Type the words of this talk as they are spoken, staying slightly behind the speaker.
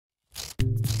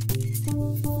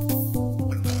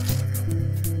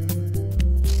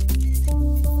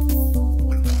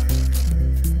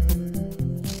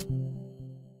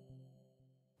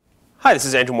Hi, this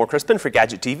is Andrew Moore Crispin for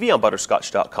Gadget TV on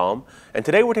Butterscotch.com, and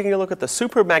today we're taking a look at the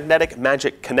Super Magnetic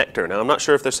Magic Connector. Now, I'm not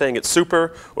sure if they're saying it's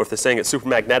super or if they're saying it's super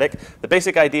magnetic. The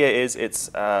basic idea is it's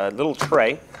a little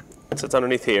tray that sits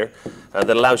underneath here that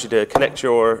allows you to connect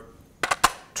your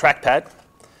trackpad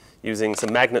using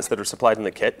some magnets that are supplied in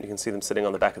the kit. You can see them sitting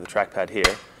on the back of the trackpad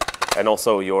here, and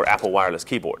also your Apple wireless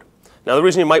keyboard. Now, the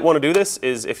reason you might want to do this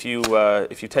is if you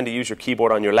tend to use your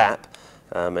keyboard on your lap,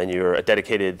 and you're a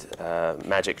dedicated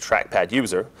Magic trackpad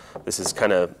user, this is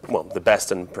kind of, well, the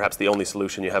best and perhaps the only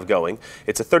solution you have going.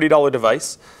 It's a $30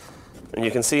 device, and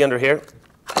you can see under here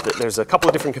that there's a couple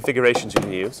of different configurations you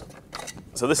can use.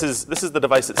 So this is the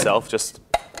device itself, just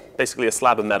basically a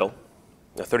slab of metal,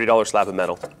 a $30 slab of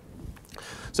metal.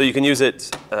 So you can use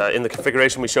it in the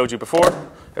configuration we showed you before.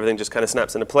 Everything just kind of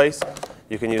snaps into place.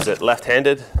 You can use it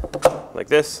left-handed, like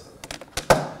this.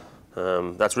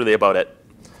 That's really about it.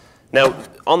 Now,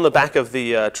 on the back of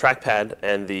the trackpad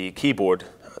and the keyboard,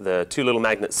 the two little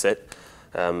magnets sit.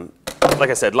 Like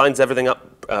I said, lines everything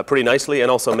up pretty nicely,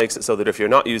 and also makes it so that if you're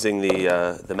not using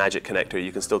the Magic connector,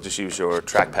 you can still just use your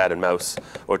trackpad and mouse,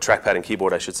 or trackpad and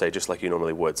keyboard, I should say, just like you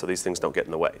normally would. So these things don't get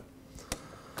in the way.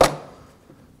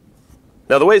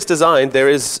 Now, the way it's designed, there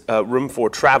is room for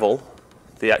travel,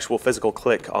 the actual physical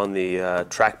click on the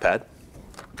trackpad.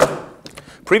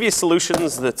 Previous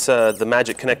solutions that the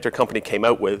Magic Connector company came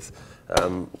out with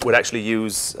would actually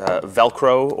use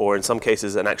Velcro, or in some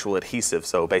cases an actual adhesive.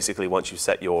 So basically, once you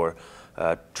set your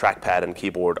trackpad and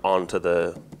keyboard onto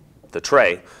the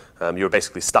tray, you were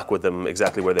basically stuck with them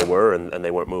exactly where they were, and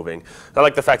they weren't moving. I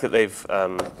like the fact that they've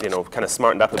kind of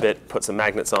smartened up a bit, put some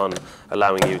magnets on,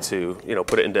 allowing you to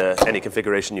put it into any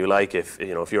configuration you like. If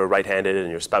you're right-handed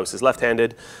and your spouse is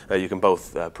left-handed, you can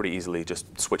both pretty easily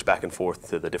just switch back and forth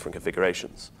to the different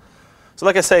configurations. So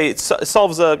like I say, it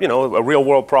solves a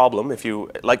real-world problem. If you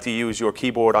like to use your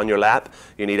keyboard on your lap,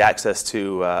 you need access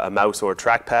to a mouse or a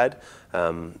trackpad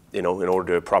in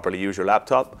order to properly use your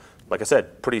laptop. Like I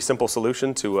said, pretty simple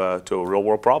solution to a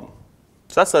real-world problem.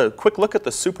 So that's a quick look at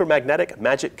the Super Magnetic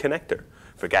Magic Connector.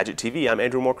 For Gadget TV, I'm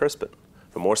Andrew Moore Crispin.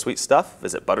 For more sweet stuff,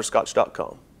 visit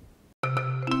Butterscotch.com.